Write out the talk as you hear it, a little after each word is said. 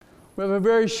We have a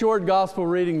very short gospel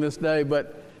reading this day,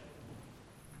 but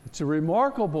it's a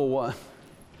remarkable one.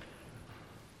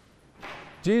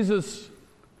 Jesus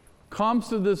comes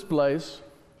to this place,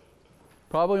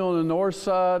 probably on the north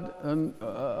side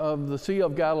of the Sea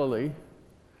of Galilee,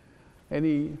 and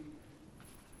he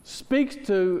speaks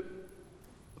to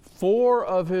 4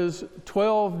 of his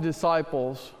 12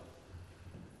 disciples,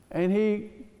 and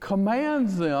he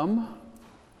commands them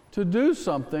to do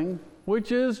something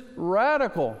which is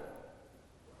radical.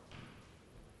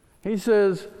 He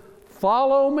says,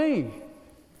 "Follow me."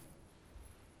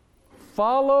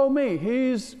 Follow me.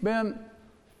 He's been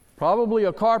probably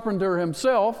a carpenter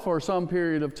himself for some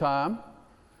period of time.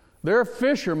 They're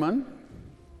fishermen,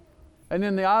 and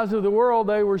in the eyes of the world,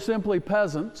 they were simply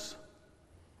peasants.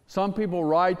 Some people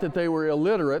write that they were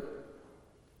illiterate.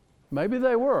 Maybe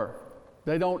they were.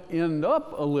 They don't end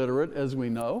up illiterate, as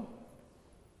we know.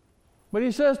 But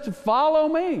he says to follow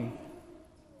me.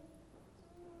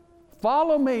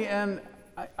 Follow me, and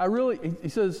he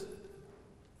says,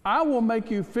 I will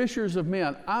make you fishers of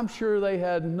men. I'm sure they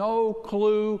had no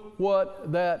clue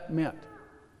what that meant.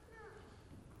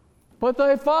 But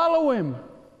they follow him.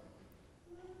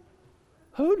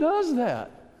 Who does that?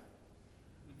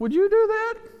 Would you do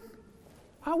that?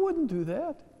 I wouldn't do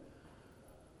that.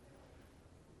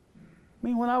 I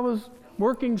mean, when I was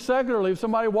working secularly, if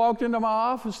somebody walked into my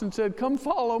office and said, "Come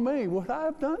follow me," would I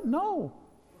have done it? No.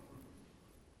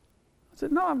 I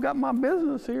said, "No, I've got my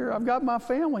business here. I've got my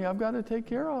family. I've got to take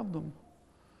care of them."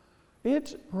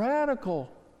 It's radical.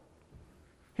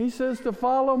 He says to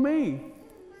follow me.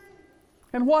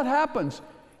 And what happens?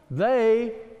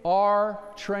 They are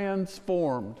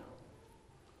transformed.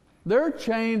 They're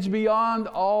changed beyond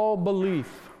all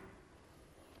belief.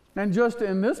 And just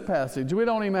in this passage, we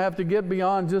don't even have to get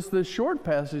beyond just this short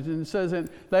passage. And it says, and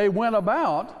they went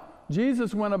about,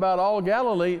 Jesus went about all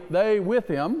Galilee, they with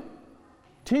him,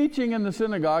 teaching in the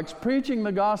synagogues, preaching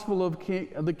the gospel of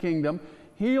the kingdom,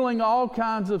 healing all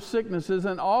kinds of sicknesses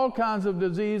and all kinds of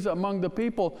disease among the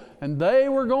people. And they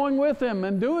were going with him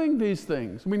and doing these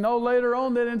things. We know later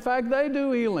on that in fact they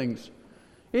do healings.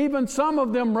 Even some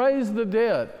of them raise the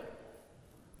dead.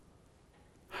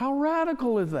 How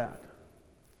radical is that?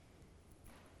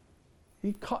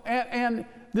 And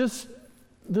this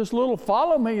little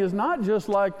follow me is not just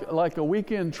like a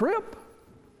weekend trip.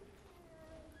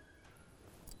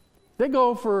 They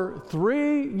go for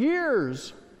 3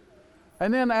 years.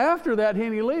 And then after that,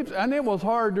 he leaves. And it was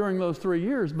hard during those 3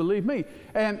 years, believe me.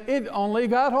 And it only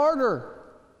got harder.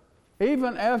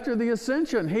 Even after the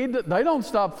ascension, they don't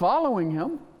stop following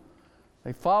him.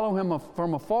 They follow him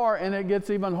from afar, and it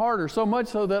gets even harder. So much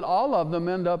so that all of them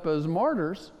end up as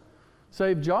martyrs,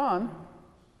 save John,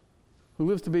 who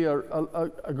lives to be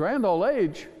a grand old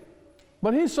age.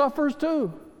 But he suffers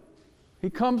too. He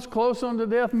comes close unto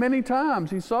death many times.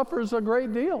 He suffers a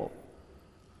great deal.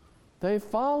 They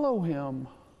follow him.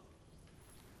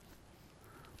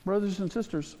 Brothers and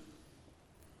sisters,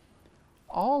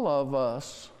 all of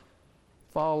us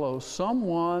follow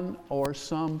someone or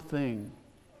something.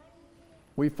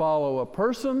 We follow a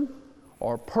person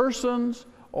or persons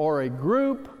or a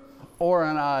group or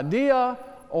an idea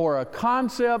or a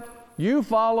concept. You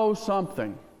follow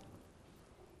something.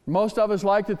 Most of us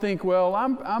like to think, well,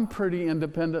 I'm pretty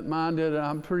independent-minded and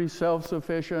I'm pretty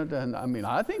self-sufficient. And I mean,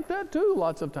 I think that too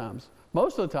lots of times.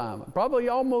 Most of the time. Probably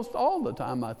almost all the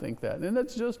time I think that. And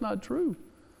it's just not true.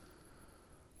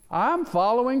 I'm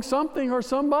following something or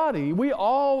somebody. We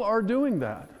all are doing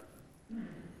that.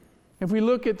 If we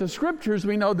look at the scriptures,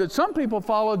 we know that some people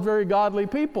followed very godly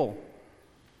people.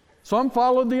 Some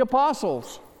followed the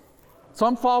apostles.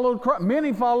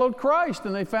 Many followed Christ,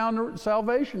 and they found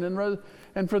salvation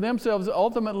and for themselves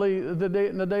ultimately in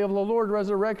the day of the Lord,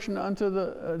 resurrection unto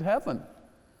the heaven.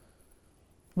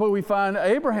 But we find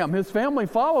Abraham, his family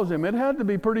follows him. It had to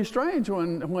be pretty strange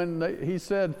when he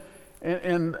said,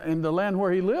 in the land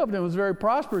where he lived, and it was very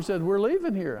prosperous, said, "We're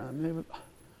leaving here." And they were,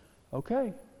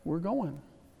 okay, we're going.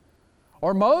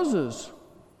 Or Moses,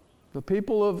 the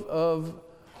people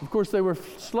of course, they were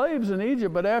slaves in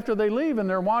Egypt, but after they leave and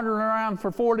they're wandering around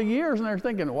for 40 years and they're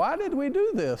thinking, why did we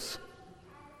do this?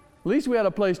 At least we had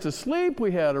a place to sleep,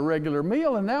 we had a regular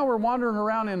meal, and now we're wandering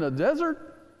around in the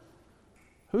desert.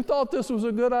 Who thought this was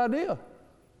a good idea?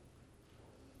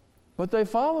 But they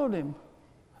followed him.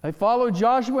 They followed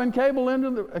Joshua and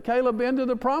Caleb into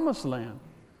the promised land.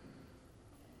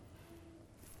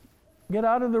 Get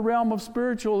out of the realm of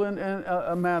spiritual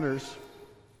matters.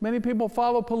 Many people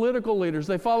follow political leaders.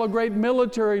 They follow great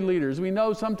military leaders. We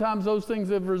know sometimes those things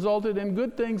have resulted in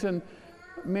good things, and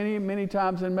many, many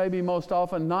times, and maybe most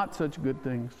often, not such good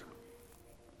things.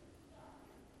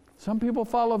 Some people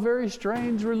follow very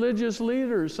strange religious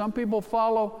leaders. Some people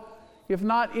follow, if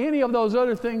not any of those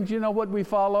other things, you know what we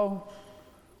follow?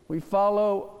 We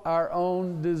follow our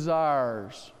own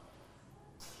desires.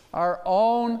 Our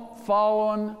own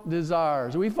fallen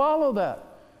desires. We follow that.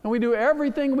 And we do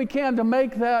everything we can to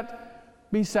make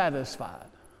that be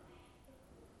satisfied.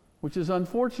 Which is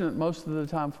unfortunate most of the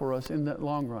time for us in that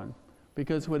long run.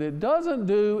 Because what it doesn't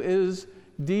do is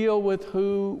deal with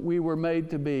who we were made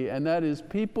to be. And that is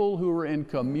people who are in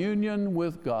communion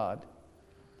with God.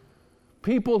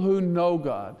 People who know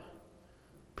God.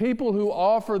 People who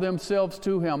offer themselves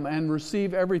to Him and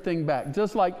receive everything back.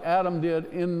 Just like Adam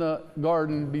did in the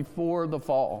garden before the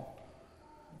fall.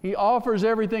 He offers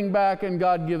everything back and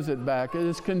God gives it back. It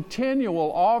is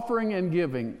continual offering and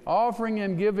giving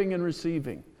and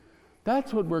receiving.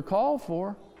 That's what we're called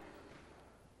for.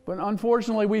 But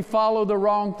unfortunately, we follow the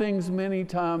wrong things many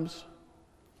times.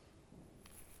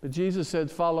 But Jesus said,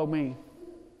 follow me.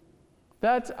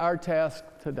 That's our task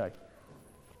today.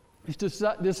 Is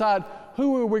to decide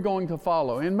who are we going to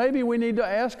follow. And maybe we need to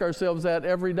ask ourselves that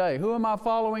every day. Who am I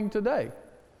following today?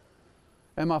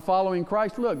 Am I following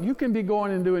Christ? Look, you can be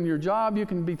going and doing your job. You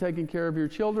can be taking care of your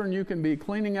children. You can be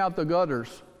cleaning out the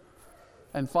gutters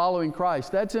and following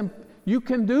Christ. You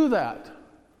can do that.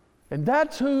 And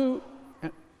that's who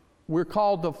we're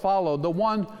called to follow, the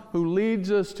one who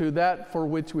leads us to that for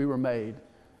which we were made,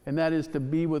 and that is to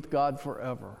be with God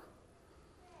forever.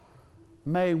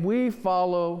 May we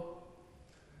follow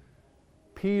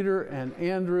Peter and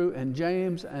Andrew and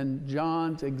James and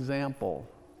John's example.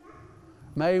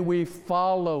 May we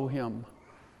follow him.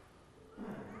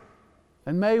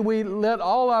 And may we let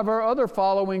all of our other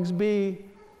followings be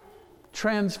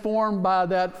transformed by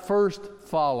that first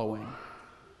following.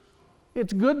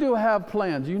 It's good to have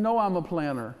plans. You know I'm a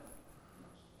planner.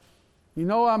 You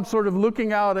know I'm sort of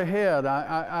looking out ahead.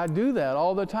 I do that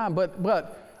all the time.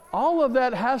 But all of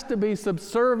that has to be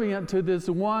subservient to this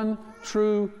one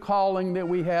true calling that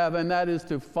we have, and that is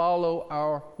to follow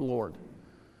our Lord.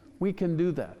 We can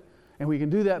do that. And we can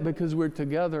do that because we're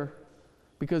together,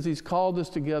 because He's called us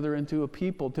together into a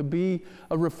people to be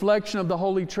a reflection of the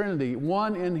Holy Trinity,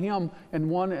 one in Him and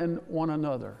one in one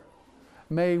another.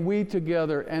 May we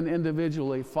together and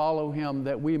individually follow Him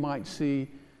that we might see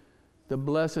the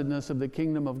blessedness of the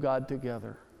kingdom of God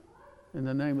together. In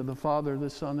the name of the Father, the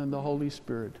Son, and the Holy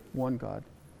Spirit, one God.